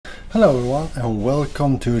Hello everyone and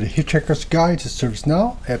welcome to the Hitchhiker's Guide to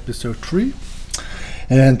ServiceNow, episode 3.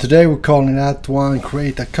 And today we're calling that one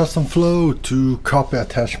create a custom flow to copy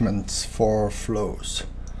attachments for flows.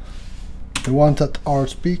 The ones that are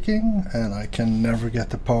speaking, and I can never get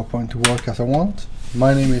the PowerPoint to work as I want.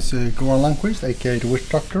 My name is Goran Lundqvist, aka the Witch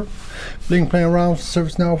Doctor. Been playing around with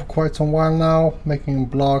ServiceNow for quite some while now, making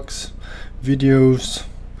blogs, videos,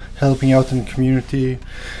 helping out in the community.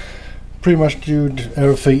 Pretty much do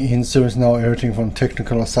everything in ServiceNow, everything from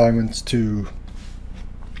technical assignments to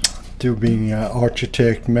being an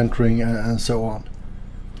architect, mentoring, and so on.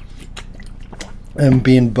 And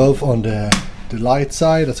being both on the light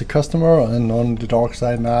side as a customer and on the dark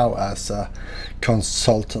side now as a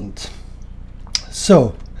consultant.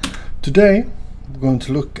 So today we're going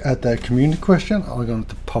to look at the community question. I'm going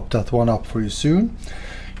to pop that one up for you soon.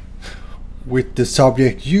 With the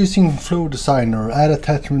subject using Flow Designer, add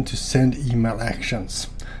attachment to send email actions.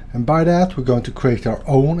 And by that we're going to create our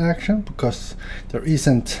own action because there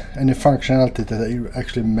isn't any functionality that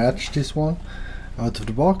actually match this one out of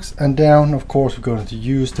the box. And then of course we're going to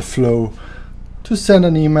use the flow to send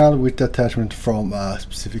an email with the attachment from a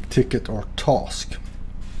specific ticket or task.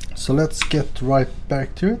 So let's get right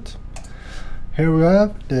back to it. Here we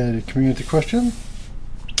have the community question.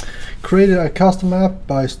 Created a custom app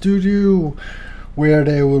by Studio where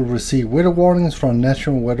they will receive weather warnings from a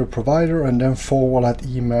national weather provider and then forward that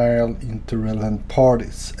email into relevant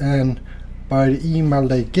parties. And by the email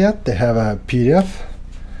they get, they have a PDF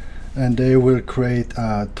and they will create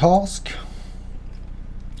a task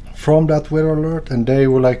from that weather alert, and they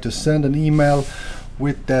would like to send an email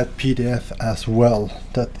with that PDF as well,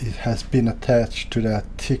 that it has been attached to that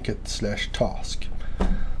ticket/task.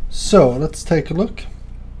 So let's take a look.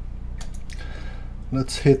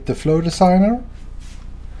 Let's hit the Flow Designer,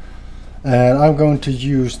 and I'm going to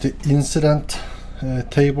use the incident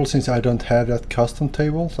table since I don't have that custom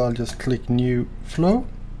table. So I'll just click New Flow,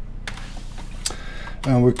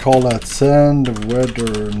 and we call that Send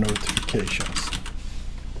Weather Notifications,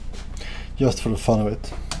 just for the fun of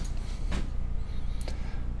it.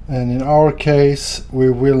 And in our case, we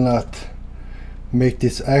will not make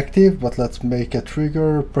this active, but let's make a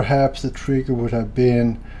trigger. Perhaps the trigger would have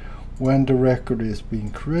been when the record is being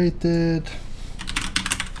created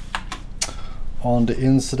on the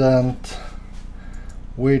incident,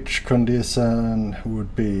 which condition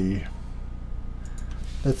would be,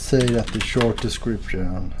 let's say that the short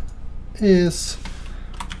description is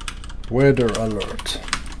weather alert.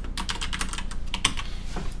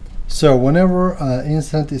 So whenever an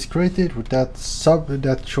incident is created with that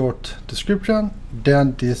short description,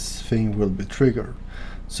 then this thing will be triggered.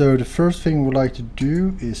 So the first thing we'd like to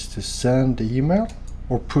do is to send the email,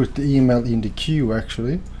 or put the email in the queue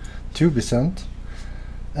actually to be sent.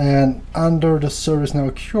 And under the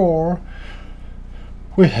ServiceNow cure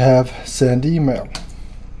we have send email.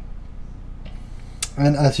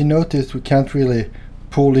 And as you notice, we can't really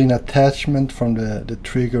pull in attachment from the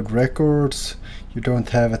triggered records. You don't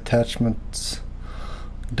have attachments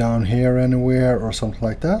down here anywhere or something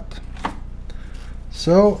like that.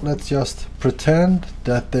 So let's just pretend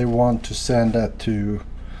that they want to send that to,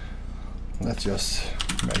 let's just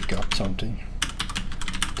make up something,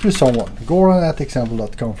 to someone. Goran at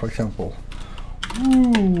example.com, for example.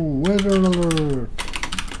 Ooh, weather alert.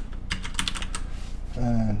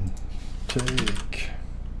 And take,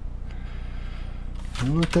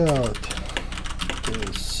 look out,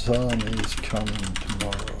 the sun is coming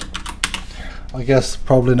tomorrow. I guess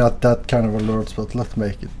probably not that kind of alerts, but let's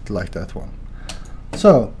make it like that one.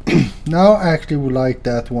 So now actually we like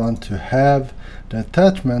that one to have the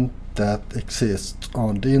attachment that exists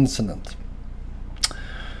on the incident.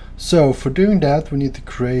 So for doing that we need to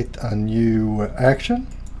create a new action,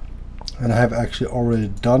 and I have actually already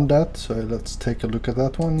done that, so let's take a look at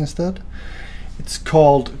that one instead. It's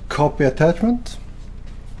called copy attachment,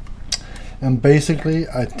 and basically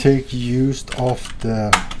I take use of the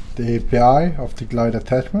API of the glide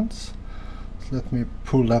attachments. Let me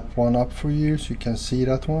pull that one up for you so you can see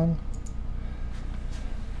that one.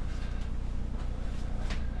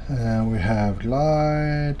 And we have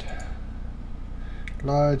glide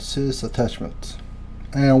sys attachment,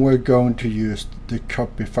 and we're going to use the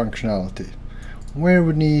copy functionality where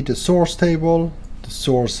we need the source table, the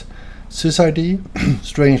source sysID.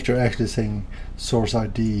 Strange, they're actually saying source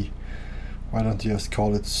ID. Why don't you just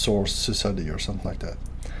call it source sysID or something like that?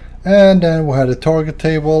 And then we have the target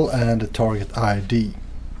table and the target ID.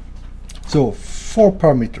 So 4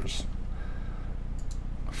 parameters.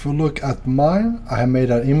 If you look at mine, I have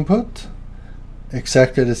made an input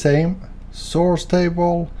exactly the same: source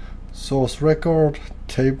table, source record,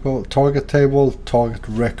 target table, target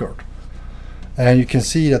record. And you can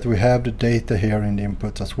see that we have the data here in the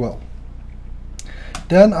input as well.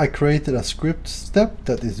 Then I created a script step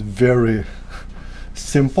that is very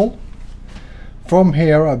simple. From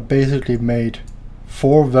here I basically made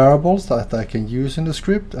 4 variables that I can use in the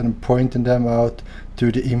script and pointing them out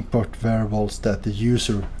to the input variables that the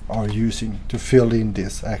user are using to fill in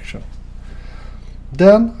this action.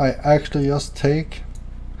 Then I actually just take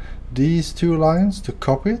these 2 lines to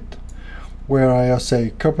copy it, where I just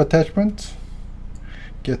say copy attachment,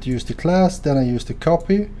 get use the class, then I use the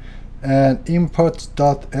copy, and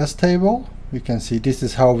inputs.stable. You can see this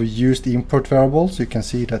is how we use the input variables. You can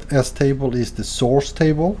see that stable is the source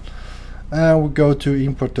table, and we go to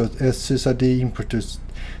input.sysid, input to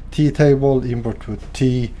table, input with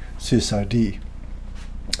tsysid.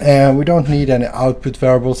 And we don't need any output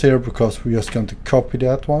variables here because we're just going to copy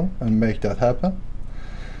that one and make that happen.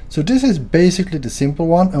 So this is basically the simple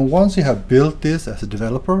one, and once you have built this as a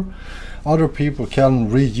developer, other people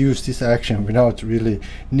can reuse this action without really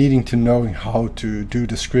needing to knowing how to do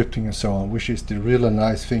the scripting and so on, which is the really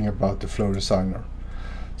nice thing about the Flow Designer.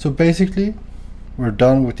 So basically we're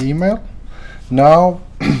done with email. Now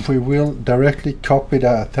we will directly copy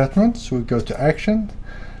the attachment. So we go to action.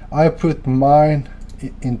 I put mine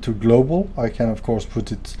into global. I can of course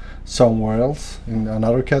put it somewhere else in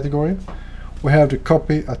another category. We have the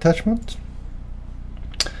copy attachment.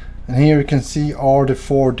 And here you can see are the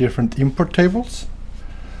 4 different import tables.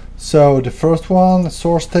 So the first one, the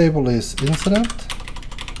source table, is incident.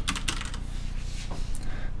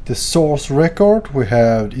 The source record, we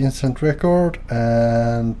have the incident record,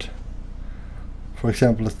 and for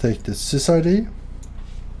example, let's take the sysid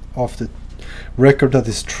of the record that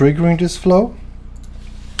is triggering this flow.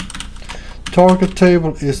 Target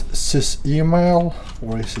table is sysemail,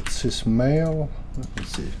 or is it sysmail? Let me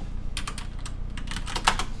see.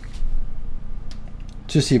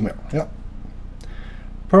 Sysemail, yeah.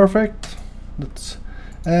 Perfect.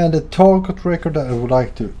 And the target record that I would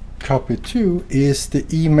like to copy to is the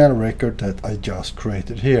email record that I just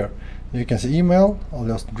created here. You can see email. I'll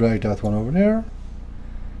just drag that one over there.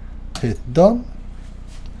 Hit done.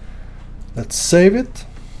 Let's save it.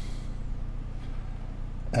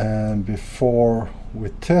 And before we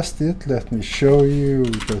test it, let me show you.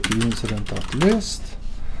 We go to incident.list.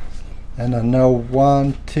 And I know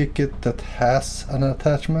one ticket that has an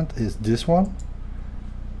attachment is this one.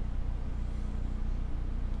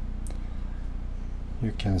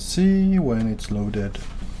 You can see when it's loaded.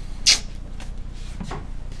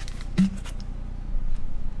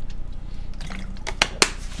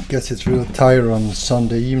 Guess it's really tired on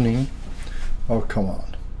Sunday evening. Oh, come on.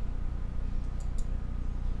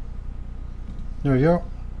 There we go.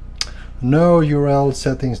 No URL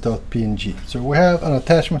settings.png. So we have an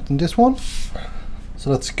attachment in this one. So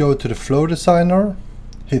let's go to the Flow Designer,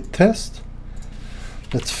 hit test.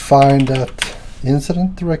 Let's find that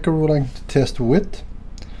incident record we're going to test with.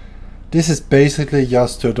 This is basically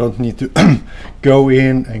just so I don't need to go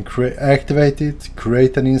in and activate it,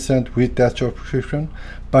 create an incident with that job description.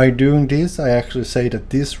 By doing this, I actually say that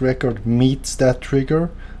this record meets that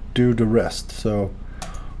trigger, do the rest. So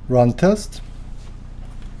run test.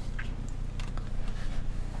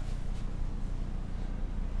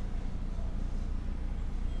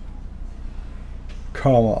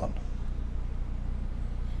 Come on.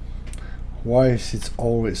 Why is it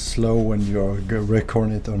always slow when you're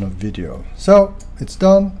recording it on a video? So it's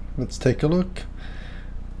done. Let's take a look.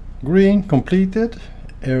 Green, completed.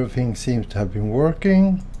 Everything seems to have been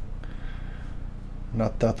working.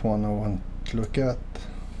 Not that one I want to look at.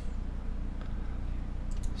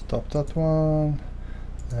 Stop that one.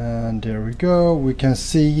 And there we go. We can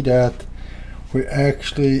see that we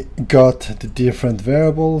actually got the different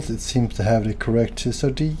variables. It seems to have the correct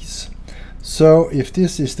sysids. So if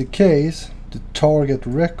this is the case, the target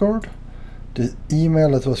record, the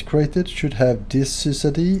email that was created should have this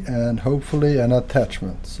sysid and hopefully an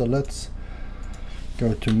attachment. So let's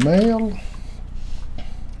go to mail,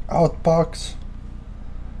 outbox,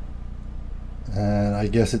 and I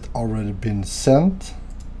guess it's already been sent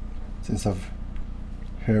since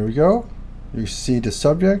here we go. You see the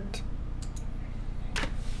subject,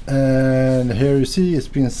 and here you see it's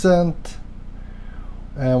been sent,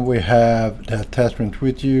 and we have the attachment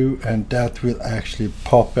with you, and that will actually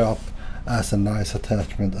pop up as a nice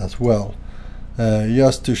attachment as well.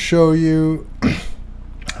 Just to show you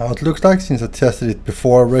how it looks like, since I tested it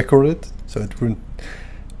before I recorded, so it wouldn't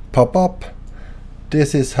pop up.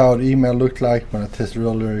 This is how the email looked like when I tested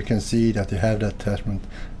earlier. You can see that you have the attachment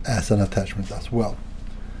as an attachment as well.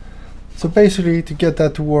 So basically, to get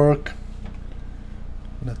that to work,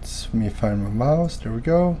 Let me find my mouse. There we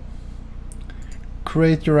go.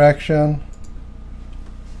 Create your action,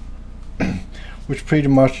 which pretty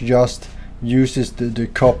much just uses the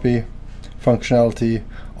copy functionality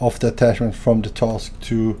of the attachment from the task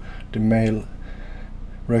to the mail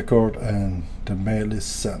record, and the mail is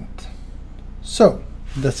sent. So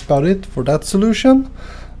that's about it for that solution.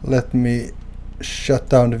 Let me shut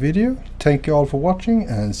down the video. Thank you all for watching,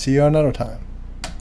 and see you another time.